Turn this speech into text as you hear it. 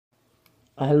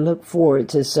I look forward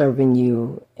to serving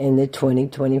you in the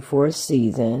 2024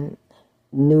 season.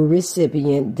 New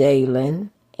recipient, Dalen,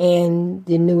 and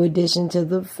the new addition to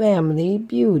the family,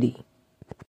 Beauty.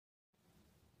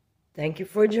 Thank you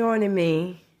for joining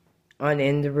me on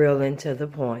In the Real and to the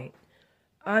Point.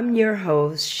 I'm your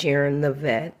host, Sharon the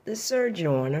Vet, the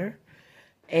Sojourner,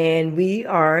 and we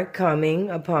are coming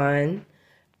upon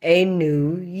a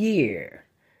new year,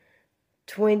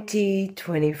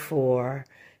 2024.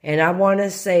 And I want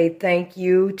to say thank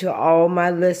you to all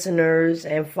my listeners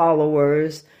and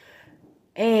followers.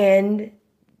 And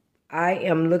I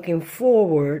am looking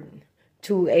forward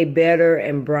to a better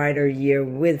and brighter year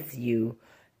with you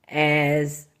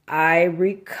as I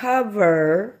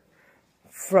recover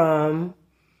from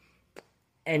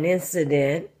an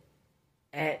incident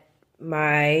at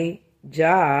my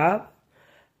job.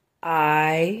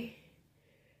 I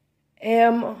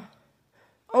am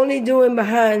only doing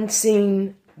behind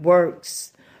scene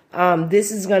works. This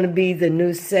is going to be the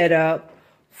new setup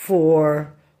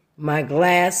for my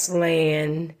glass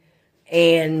land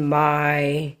and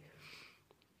my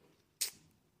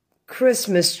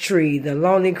Christmas tree, the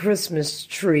Lonely Christmas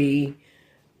Tree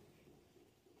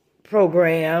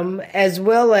program, as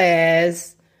well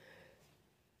as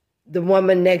the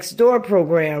Woman Next Door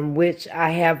program, which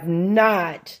I have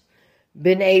not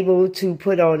been able to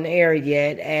put on air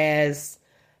yet. As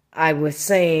I was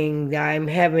saying, I'm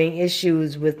having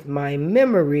issues with my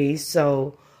memory,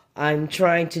 so I'm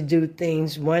trying to do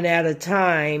things one at a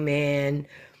time, and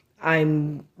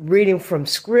I'm reading from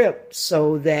script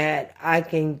so that I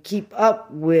can keep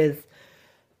up with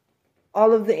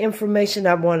all of the information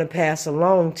I want to pass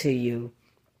along to you.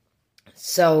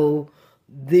 So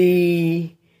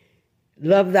the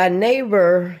Love Thy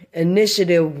Neighbor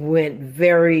initiative went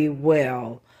very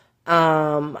well.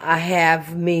 I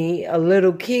have me a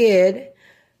little kid,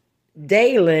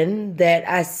 Dalen, that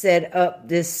I set up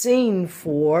this scene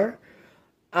for,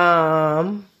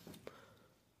 so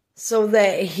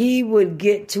that he would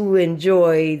get to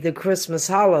enjoy the Christmas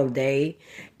holiday,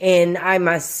 and I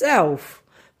myself,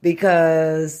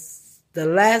 because the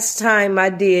last time I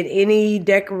did any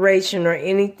decoration or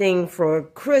anything for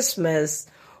Christmas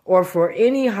or for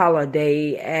any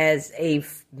holiday, as a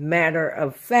matter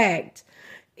of fact,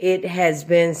 it has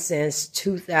been since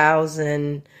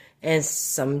 2000 and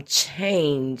some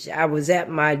change. I was at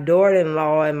my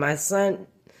daughter-in-law and my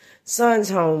son's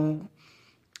home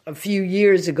a few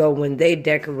years ago when they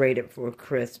decorated for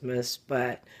Christmas,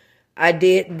 but I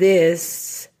did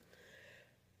this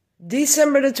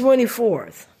December the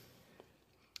 24th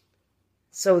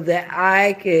so that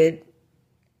I could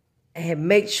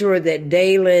make sure that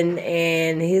Dalen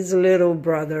and his little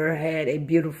brother had a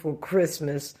beautiful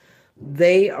Christmas.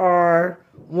 They are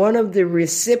one of the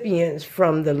recipients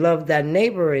from the Love Thy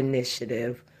Neighbor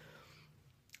initiative.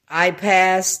 I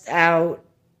passed out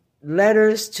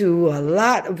letters to a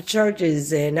lot of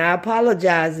churches, and I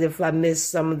apologize if I missed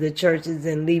some of the churches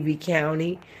in Levy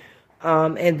County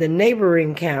and the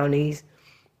neighboring counties,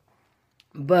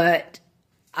 but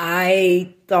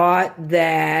I thought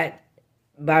that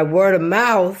by word of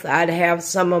mouth, I'd have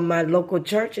some of my local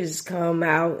churches come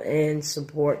out and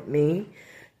support me.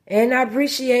 And I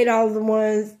appreciate all the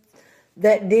ones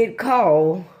that did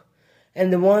call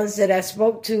and the ones that I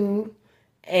spoke to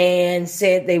and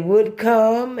said they would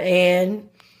come, and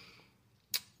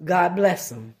God bless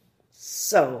them.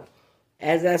 So,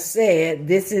 as I said,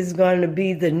 this is going to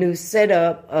be the new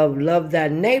setup of Love Thy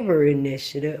Neighbor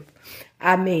initiative.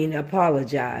 My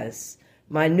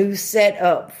new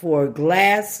setup for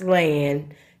Glass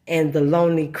Land and the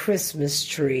Lonely Christmas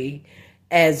Tree,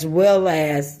 as well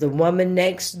as the Woman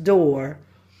Next Door,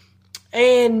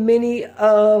 and many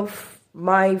of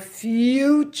my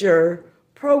future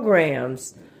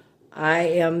programs. I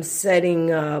am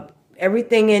setting up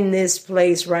everything in this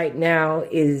place right now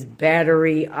is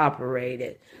battery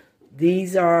operated.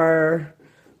 These are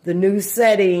the new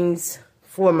settings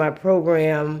for my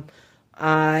program.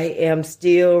 I am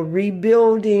still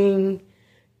rebuilding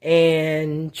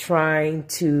and trying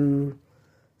to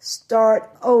start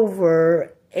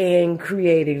over and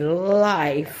creating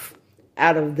life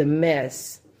out of the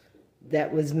mess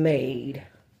that was made.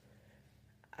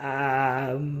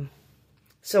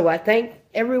 So I thank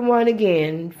everyone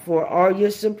again for all your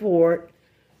support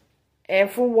and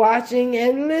for watching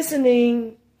and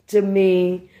listening to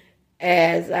me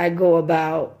as I go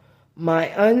about my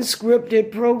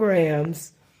unscripted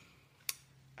programs.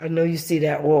 I know you see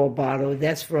that oil bottle.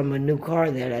 That's from a new car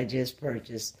that I just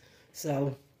purchased.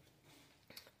 So,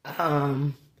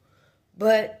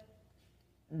 but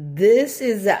this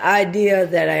is the idea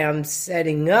that I am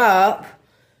setting up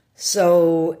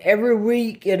So every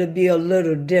week it'll be a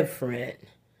little different.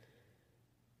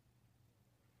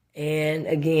 And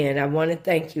again, I want to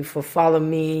thank you for following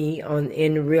me on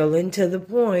In the Real and to the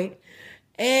Point.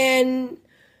 And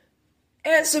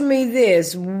answer me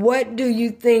this. What do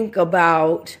you think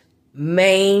about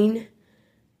Maine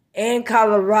and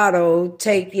Colorado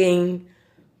taking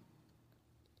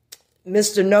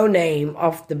Mr. No Name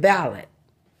off the ballot?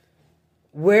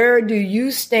 Where do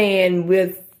you stand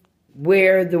with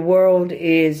where the world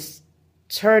is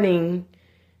turning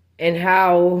and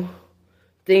how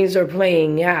things are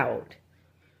playing out?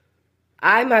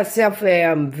 I myself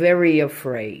am very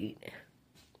afraid,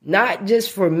 not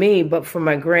just for me, but for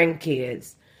my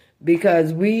grandkids,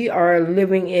 because we are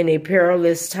living in a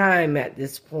perilous time at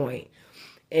this point.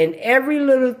 And every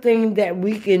little thing that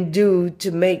we can do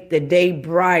to make the day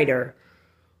brighter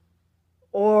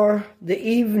or the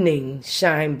evening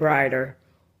shine brighter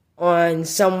on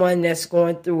someone that's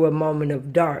going through a moment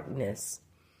of darkness.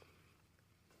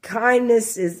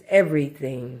 Kindness is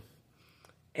everything.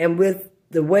 And with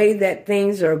the way that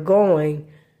things are going,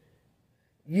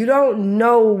 you don't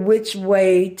know which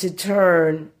way to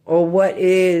turn or what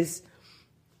is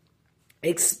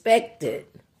expected.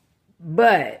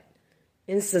 But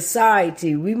in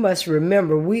society, we must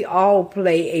remember we all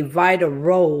play a vital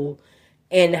role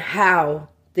in how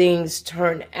things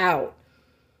turn out.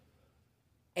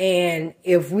 And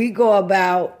if we go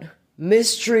about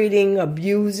mistreating,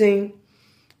 abusing,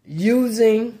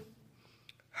 using,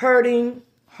 hurting,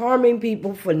 harming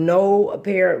people for no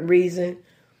apparent reason,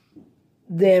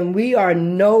 then we are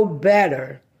no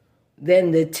better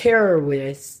than the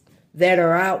terrorists that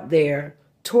are out there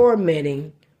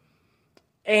tormenting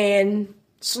and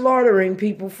slaughtering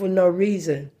people for no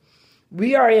reason.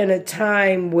 We are in a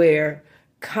time where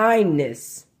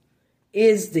kindness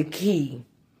is the key.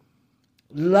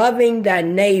 Loving thy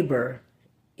neighbor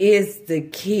is the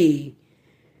key.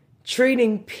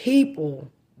 Treating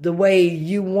people the way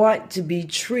you want to be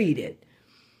treated.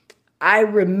 I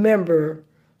remember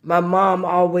my mom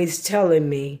always telling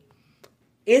me,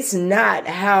 it's not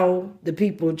how the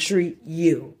people treat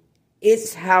you.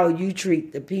 It's how you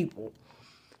treat the people.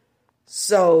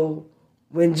 So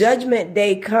when Judgment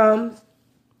Day comes,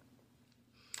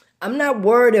 I'm not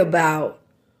worried about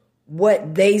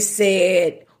what they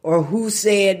said or who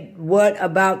said what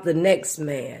about the next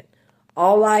man.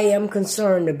 All I am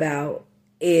concerned about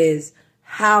is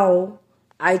how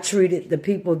I treated the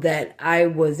people that I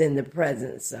was in the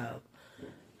presence of.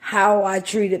 How I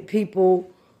treated people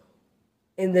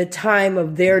in the time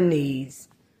of their needs.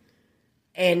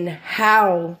 And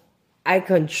how I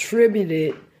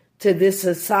contributed to this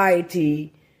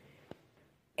society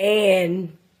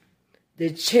and the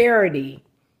charity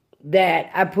that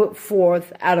I put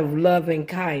forth out of love and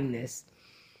kindness.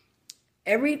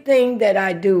 Everything that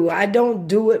I do, I don't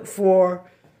do it for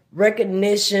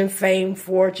recognition, fame,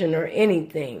 fortune, or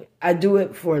anything. I do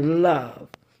it for love.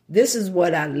 This is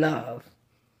what I love.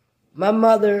 My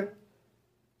mother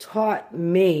taught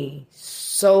me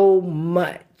so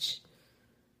much.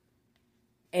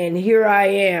 And here I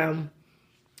am.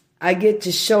 I get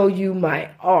to show you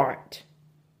my art.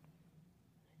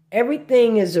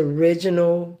 Everything is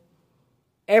original.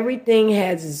 Everything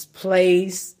has its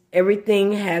place.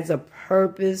 Everything has a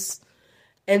purpose.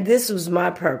 And this was my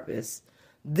purpose.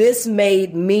 This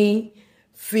made me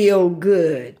feel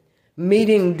good.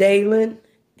 Meeting Dalen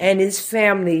and his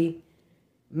family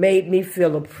made me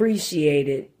feel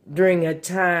appreciated during a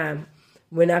time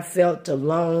when I felt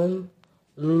alone,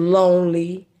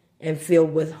 lonely, and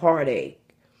filled with heartache.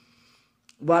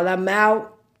 While I'm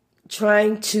out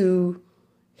trying to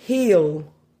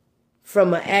heal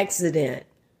from an accident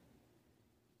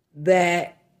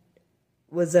that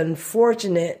was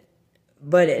unfortunate,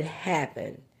 but it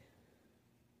happened.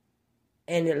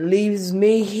 And it leaves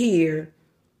me here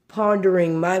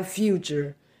pondering my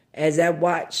future as I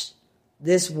watch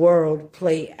this world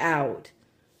play out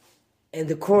and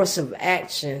the course of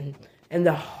action and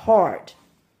the heart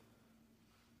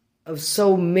of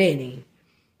so many.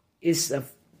 It's a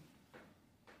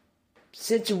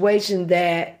situation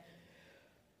that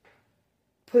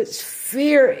puts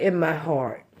fear in my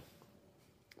heart,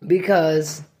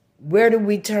 because where do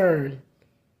we turn?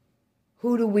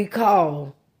 Who do we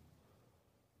call?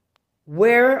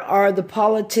 Where are the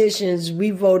politicians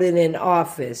we voted in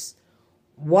office?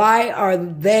 Why are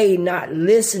they not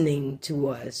listening to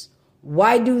us?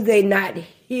 Why do they not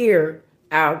hear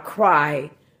our cry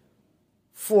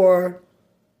for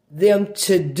them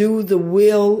to do the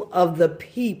will of the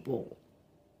people?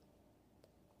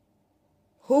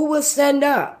 Who will stand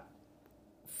up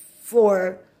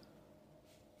for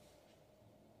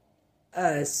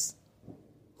us?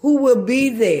 who will be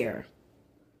there,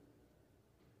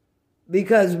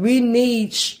 because we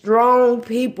need strong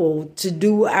people to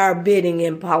do our bidding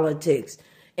in politics.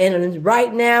 And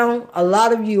right now, a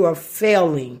lot of you are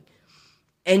failing,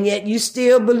 and yet you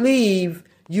still believe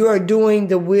you are doing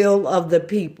the will of the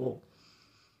people.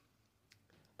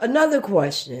 Another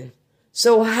question.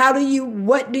 So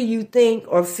what do you think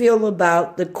or feel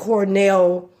about the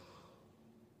Cornell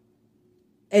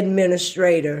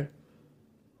administrator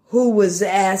who was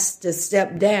asked to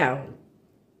step down?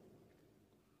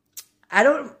 I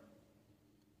don't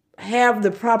have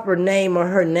the proper name or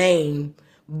her name,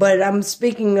 but I'm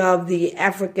speaking of the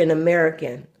African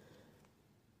American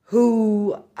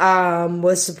who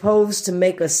was supposed to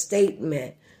make a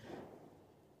statement.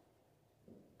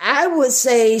 I would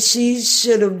say she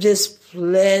should have just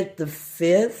pled the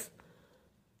fifth,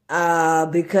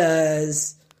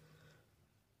 because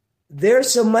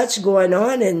there's so much going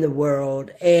on in the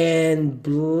world, and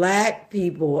Black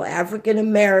people, African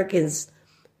Americans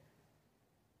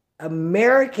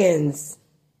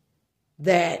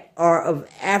that are of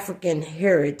African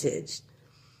heritage,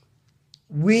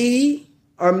 we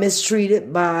are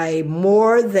mistreated by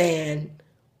more than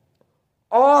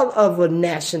all of a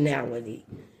nationality.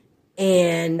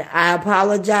 And I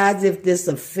apologize if this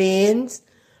offends,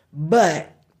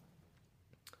 but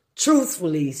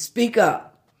truthfully, speak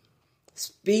up.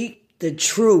 Speak the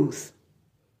truth.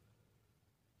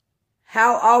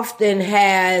 How often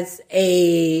has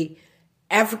a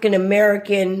African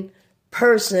American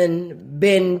person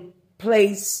been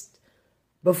placed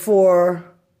before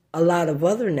a lot of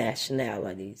other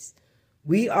nationalities?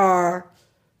 We are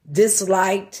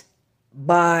disliked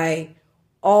by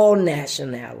all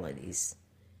nationalities,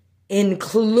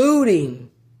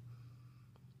 including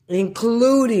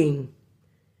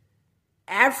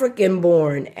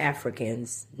African-born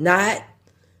Africans. Not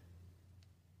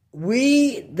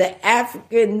we, the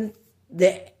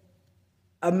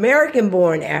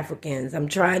American-born Africans. I'm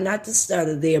trying not to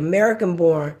stutter. The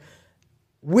American-born,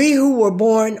 we who were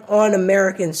born on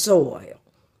American soil,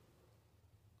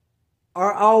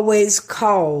 are always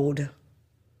called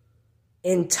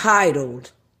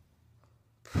entitled,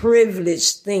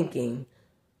 privileged thinking.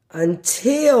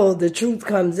 Until the truth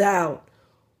comes out,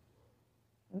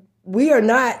 we are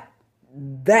not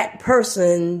that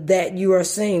person that you are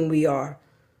saying we are.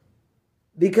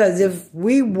 Because if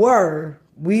we were,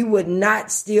 we would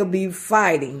not still be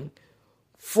fighting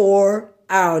for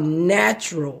our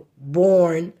natural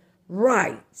born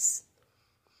rights.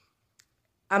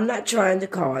 I'm not trying to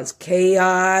cause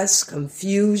chaos,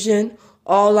 confusion.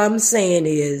 All I'm saying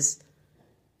is,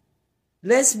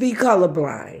 let's be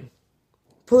colorblind.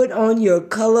 Put on your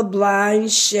colorblind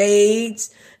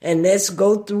shades and let's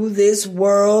go through this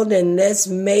world and let's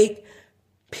make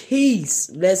peace.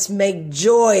 Let's make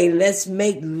joy. Let's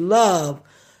make love.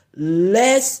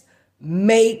 Let's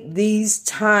make these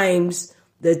times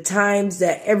the times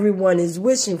that everyone is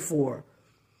wishing for.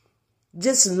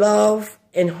 Just love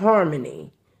and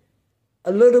harmony.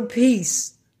 A little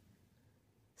peace.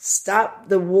 Stop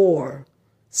the war.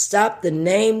 Stop the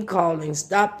name calling.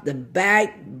 Stop the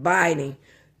backbiting.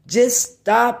 Just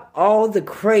stop all the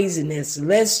craziness.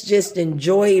 Let's just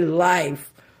enjoy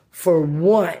life for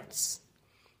once.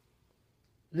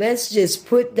 Let's just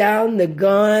put down the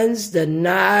guns, the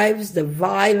knives, the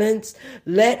violence.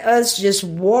 Let us just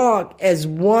walk as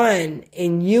one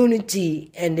in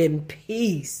unity and in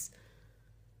peace.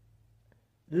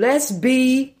 Let's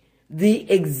be the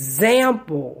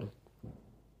example.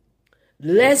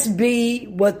 Let's be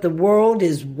what the world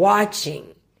is watching.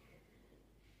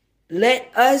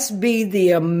 Let us be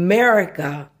the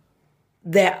America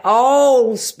that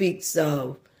all speaks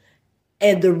of.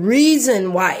 And the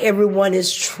reason why everyone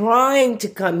is trying to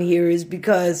come here is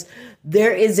because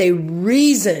there is a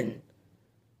reason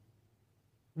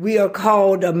we are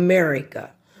called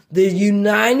America, the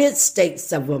United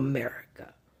States of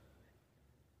America.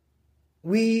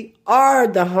 We are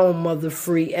the home of the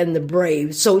free and the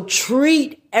brave. So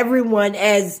treat everyone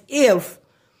as if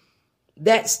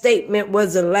that statement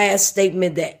was the last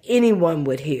statement that anyone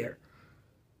would hear.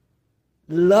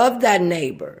 Love thy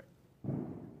neighbor.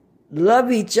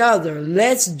 Love each other.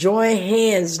 Let's join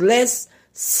hands. Let's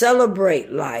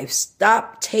celebrate life.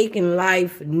 Stop taking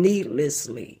life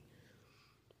needlessly.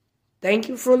 Thank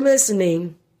you for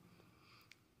listening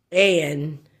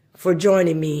and for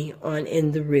joining me on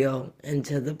In the Real and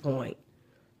to the Point.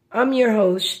 I'm your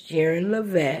host, Sharon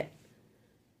Levette,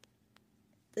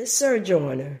 the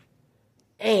Sojourner,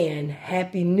 and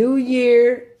Happy New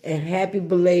Year and happy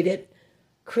belated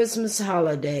Christmas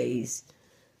holidays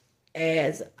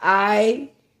as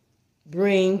I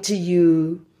bring to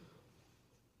you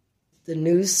the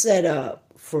new setup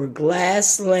for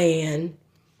Glassland,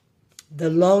 The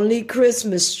Lonely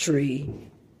Christmas Tree,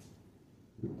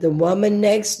 The Woman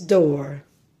Next Door,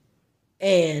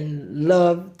 and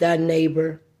Love Thy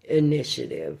Neighbor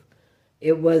initiative.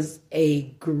 It was a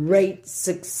great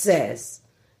success.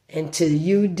 And to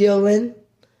you, Dalen,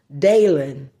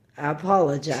 Dalen, I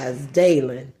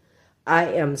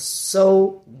am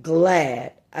so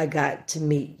glad I got to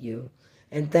meet you.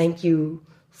 And thank you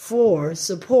for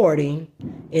supporting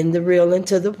In the Real and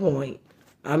to the Point.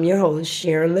 I'm your host,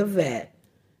 Sharon Levette.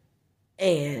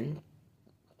 And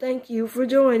thank you for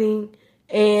joining.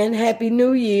 And Happy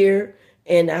New Year.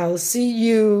 And I'll see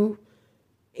you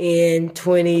in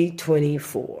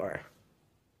 2024.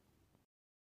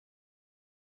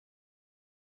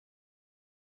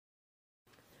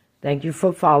 Thank you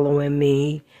for following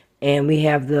me. And we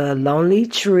have The Lonely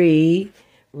Tree,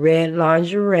 Red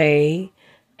Lingerie,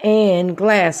 and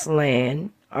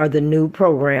Glassland are the new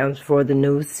programs for the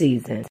new season.